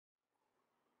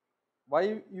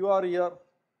Why you are here?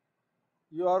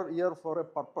 You are here for a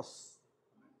purpose.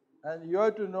 And you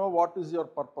have to know what is your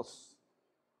purpose.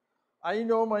 I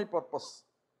know my purpose.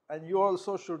 And you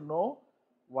also should know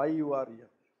why you are here.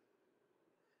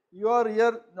 You are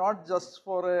here not just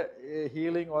for a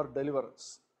healing or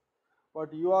deliverance,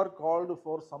 but you are called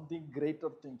for something greater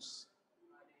things.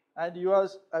 And you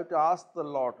have to ask the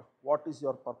Lord, what is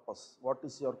your purpose? What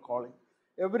is your calling?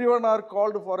 Everyone are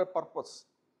called for a purpose.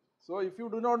 So if you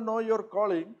do not know your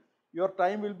calling, your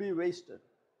time will be wasted.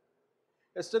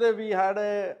 Yesterday we had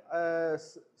a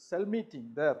cell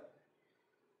meeting there.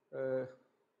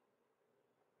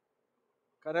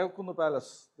 Karayakunnu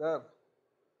Palace, there.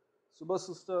 Subha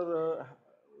sister,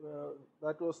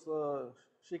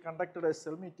 she conducted a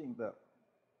cell meeting there.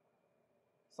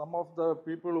 Some of the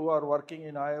people who are working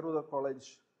in Ayurveda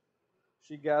college,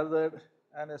 she gathered,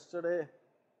 and yesterday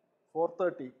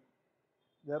 4:30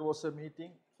 there was a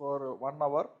meeting for 1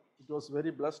 hour. It was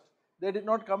very blessed. They did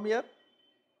not come here.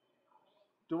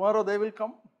 Tomorrow they will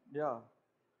come. Yeah.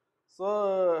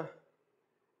 So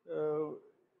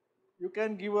you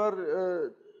can give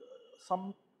her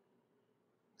some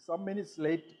minutes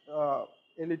late, a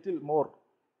little more.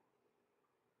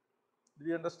 Do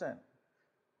you understand?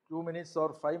 2 minutes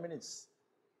or 5 minutes,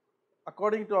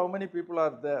 according to how many people are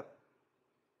there.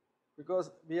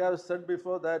 Because we have said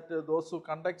before that those who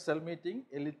conduct cell meeting,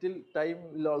 a little time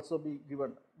will also be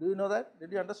given. Do you know that?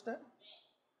 Did you understand?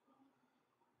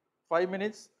 5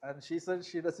 minutes, and she said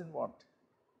she doesn't want.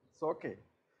 It's okay.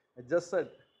 I just said.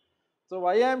 So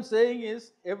why I am saying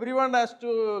is, everyone has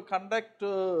to conduct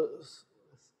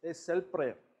a cell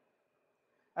prayer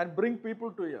and bring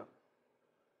people to here.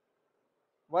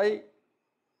 Why?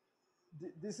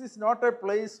 This is not a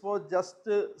place for just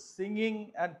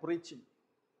singing and preaching.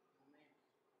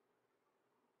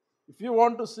 If you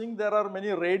want to sing, there are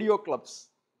many radio clubs.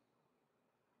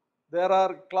 There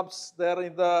are clubs there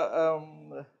in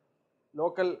the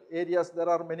local areas. There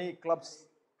are many clubs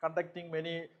conducting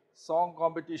many song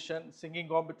competition, singing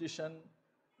competition.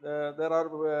 There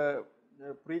are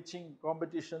preaching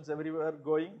competitions everywhere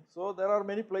going. So there are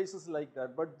many places like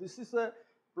that. But this is a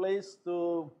place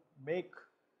to make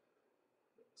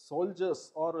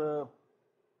soldiers or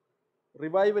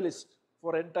revivalists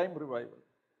for end time revival.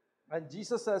 And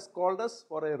Jesus has called us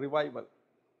for a revival.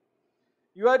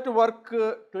 You have to work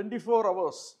 24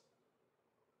 hours.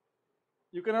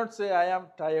 You cannot say, I am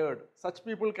tired. Such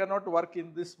people cannot work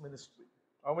in this ministry.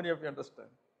 How many of you understand?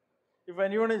 If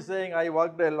anyone is saying, I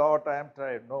worked a lot, I am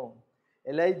tired. No.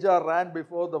 Elijah ran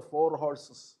before the 4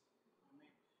 horses.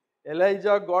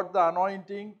 Elijah got the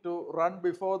anointing to run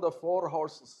before the 4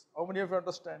 horses. How many of you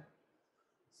understand?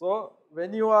 So,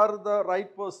 when you are the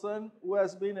right person who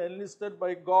has been enlisted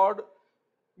by God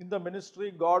in the ministry,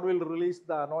 God will release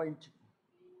the anointing.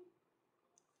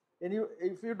 And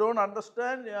if you don't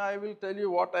understand, I will tell you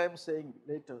what I am saying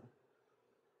later.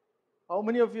 How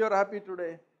many of you are happy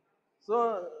today?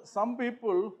 So, some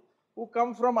people who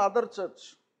come from other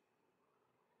church,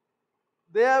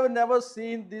 they have never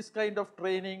seen this kind of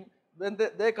training. When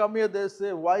they come here, they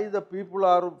say, why the people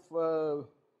are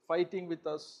fighting with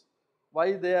us?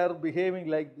 Why they are behaving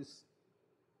like this?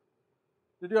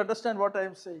 Did you understand what I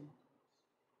am saying?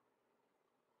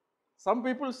 Some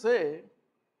people say,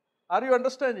 are you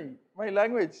understanding my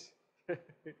language?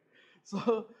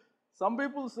 So, some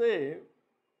people say,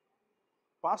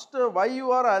 Pastor, why you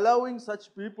are allowing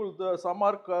such people? Some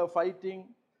are fighting,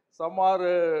 some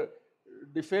are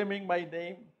defaming my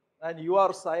name, and you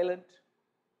are silent.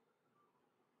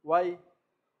 Why?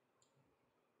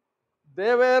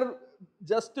 They were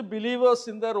just believers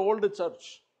in their old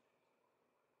church.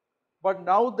 But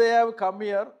now they have come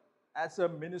here as a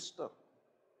minister.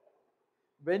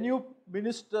 When you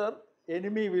minister,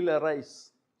 enemy will arise.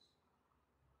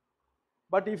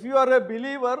 But if you are a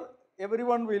believer,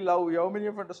 everyone will love you. How many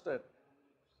of you understand?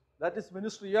 That is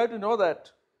ministry. You have to know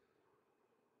that.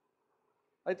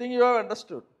 I think you have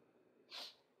understood.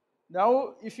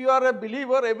 Now, if you are a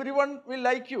believer, everyone will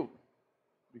like you.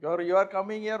 Because you are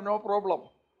coming here, no problem.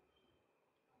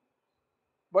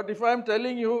 But if I am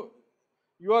telling you,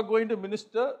 you are going to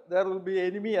minister, there will be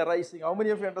enemy arising. How many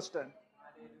of you understand?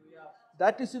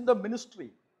 That is in the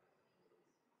ministry.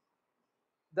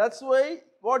 That's why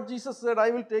what Jesus said,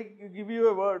 I will give you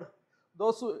a word.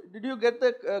 Did you get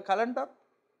the calendar?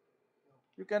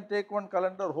 You can take one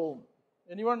calendar home.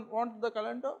 Anyone want the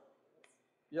calendar?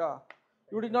 Yeah.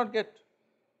 You did not get.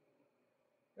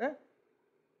 Eh?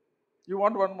 You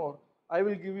want one more? I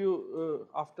will give you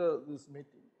after this meeting.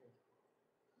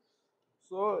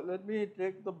 So let me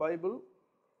take the Bible.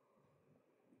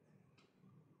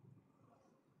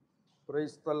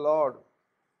 Praise the Lord.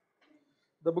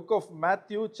 the book of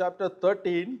Matthew chapter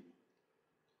 13.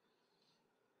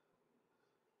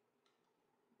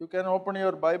 You can open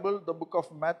your Bible, the book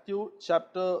of Matthew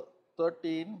chapter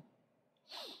 13,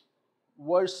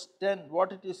 verse 10.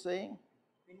 What it is saying?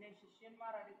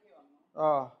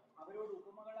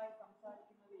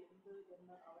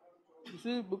 You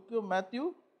see, book of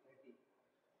Matthew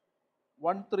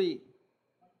 1:3.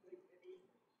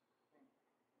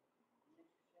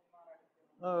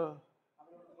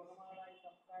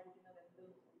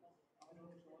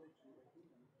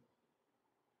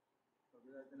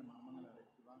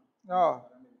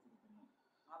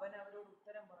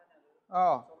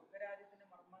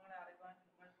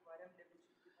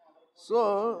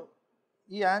 So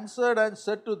he answered and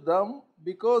said to them,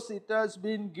 because it has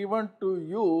been given to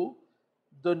you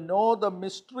to know the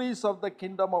mysteries of the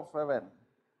kingdom of heaven,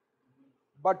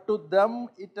 but to them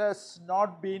it has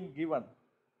not been given.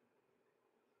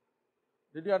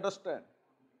 Did you understand?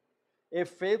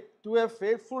 To a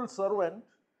faithful servant,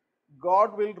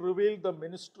 God will reveal the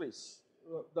mysteries.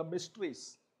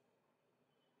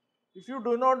 If you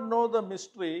do not know the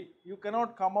mystery, you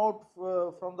cannot come out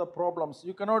from the problems.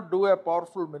 You cannot do a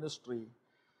powerful ministry.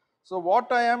 So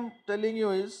what I am telling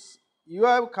you is, you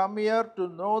have come here to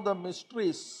know the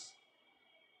mysteries.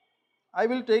 I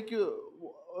will take you,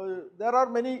 there are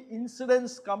many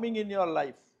incidents coming in your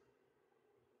life.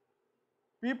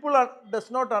 People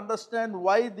does not understand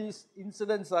why these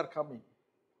incidents are coming.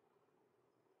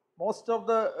 Most of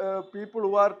the people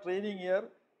who are training here,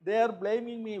 they are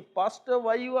blaming me. Pastor,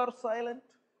 why you are silent?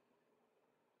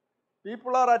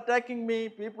 People are attacking me.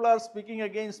 People are speaking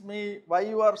against me. Why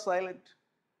you are silent?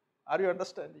 Are you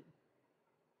understanding?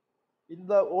 In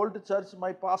the old church,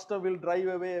 my pastor will drive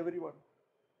away everyone.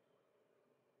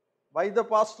 Why the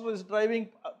pastor is driving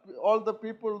all the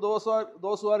people,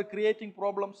 those who are creating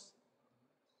problems?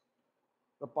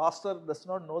 The pastor does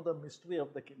not know the mystery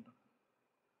of the kingdom.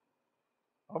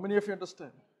 How many of you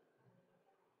understand?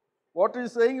 What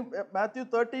is saying Matthew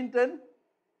 13:10?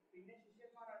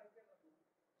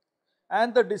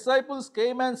 And the disciples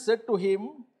came and said to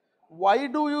him, why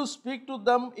do you speak to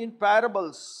them in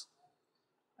parables?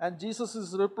 And Jesus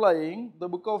is replying, the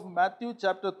book of Matthew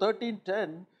chapter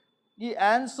 13:10, he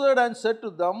answered and said to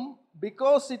them,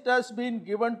 because it has been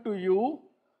given to you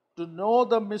to know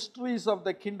the mysteries of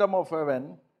the kingdom of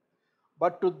heaven,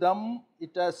 but to them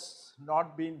it has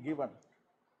not been given.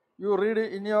 You read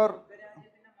it in your...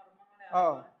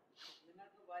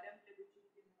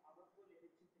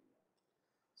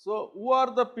 So who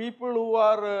are the people who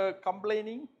are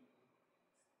complaining?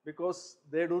 Because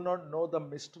they do not know the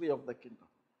mystery of the kingdom.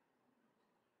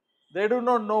 They do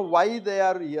not know why they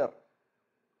are here.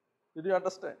 Did you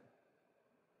understand?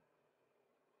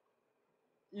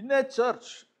 In a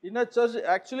church,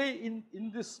 actually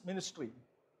in this ministry,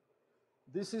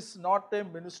 this is not a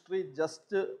ministry just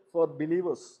for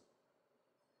believers.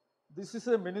 This is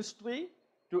a ministry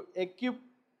to equip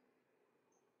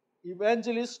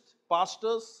evangelists,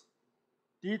 pastors,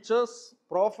 teachers,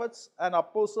 prophets and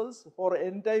apostles for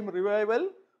end time revival.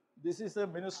 This is a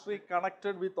ministry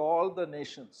connected with all the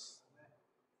nations.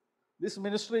 This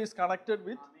ministry is connected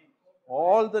with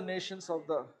all the nations of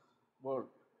the world.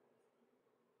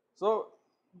 So,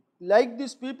 like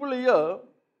these people here,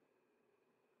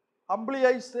 humbly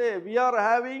I say, we are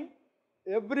having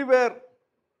everywhere.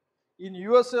 In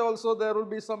USA also there will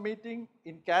be some meeting.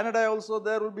 In Canada also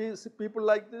there will be people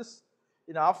like this.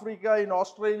 In Africa, in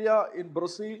Australia, in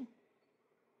Brazil,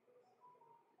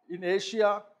 in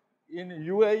Asia, in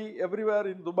UAE, everywhere,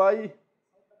 in Dubai,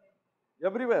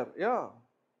 everywhere, yeah.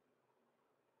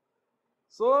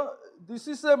 So this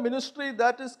is a ministry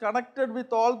that is connected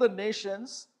with all the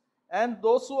nations, and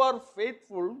those who are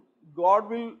faithful, God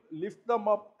will lift them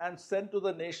up and send to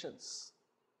the nations.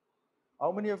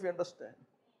 How many of you understand?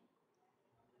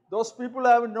 Those people who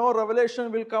have no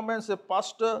revelation will come and say,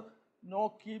 Pastor, no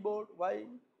keyboard. Why?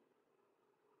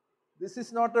 This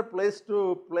is not a place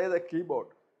to play the keyboard.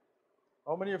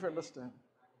 How many of you understand?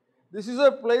 This is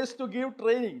a place to give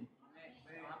training.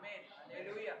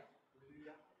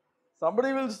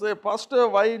 Somebody will say, Pastor,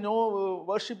 why no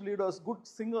worship leaders, good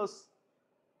singers?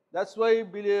 That's why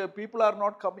people are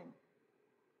not coming.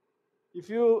 If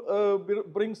you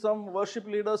bring some worship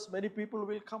leaders, many people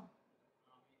will come.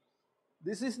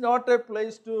 This is not a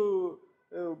place to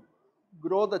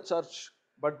grow the church,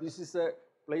 but this is a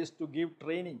place to give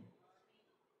training.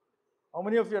 How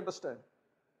many of you understand?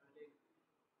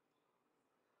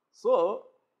 So,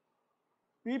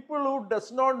 people who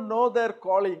does not know their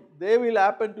calling, they will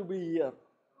happen to be here.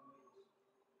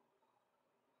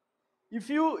 If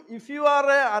you are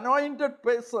an anointed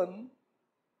person,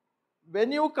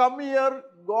 when you come here,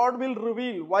 God will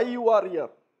reveal why you are here.